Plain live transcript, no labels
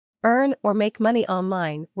Earn or make money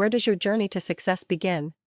online. Where does your journey to success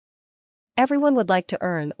begin? Everyone would like to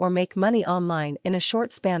earn or make money online in a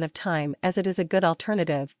short span of time, as it is a good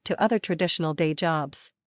alternative to other traditional day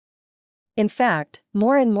jobs. In fact,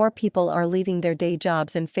 more and more people are leaving their day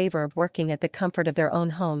jobs in favor of working at the comfort of their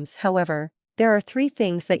own homes. However, there are 3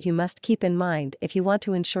 things that you must keep in mind if you want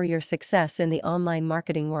to ensure your success in the online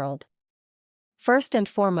marketing world. First and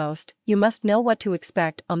foremost, you must know what to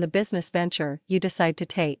expect on the business venture you decide to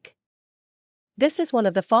take. This is one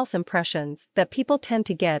of the false impressions that people tend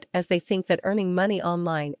to get, as they think that earning money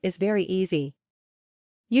online is very easy.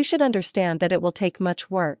 You should understand that it will take much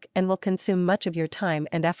work and will consume much of your time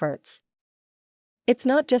and efforts. It's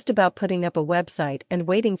not just about putting up a website and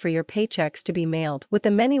waiting for your paychecks to be mailed. With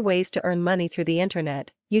the many ways to earn money through the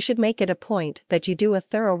internet, you should make it a point that you do a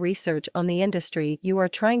thorough research on the industry you are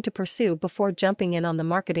trying to pursue before jumping in on the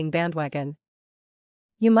marketing bandwagon.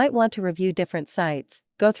 You might want to review different sites,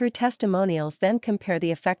 go through testimonials, then compare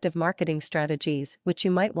the effective marketing strategies which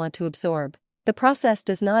you might want to absorb. The process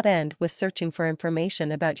does not end with searching for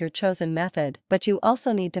information about your chosen method, but you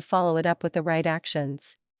also need to follow it up with the right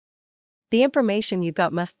actions. The information you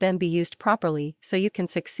got must then be used properly so you can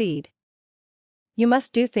succeed. You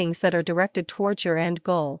must do things that are directed towards your end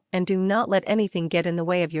goal, and do not let anything get in the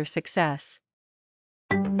way of your success.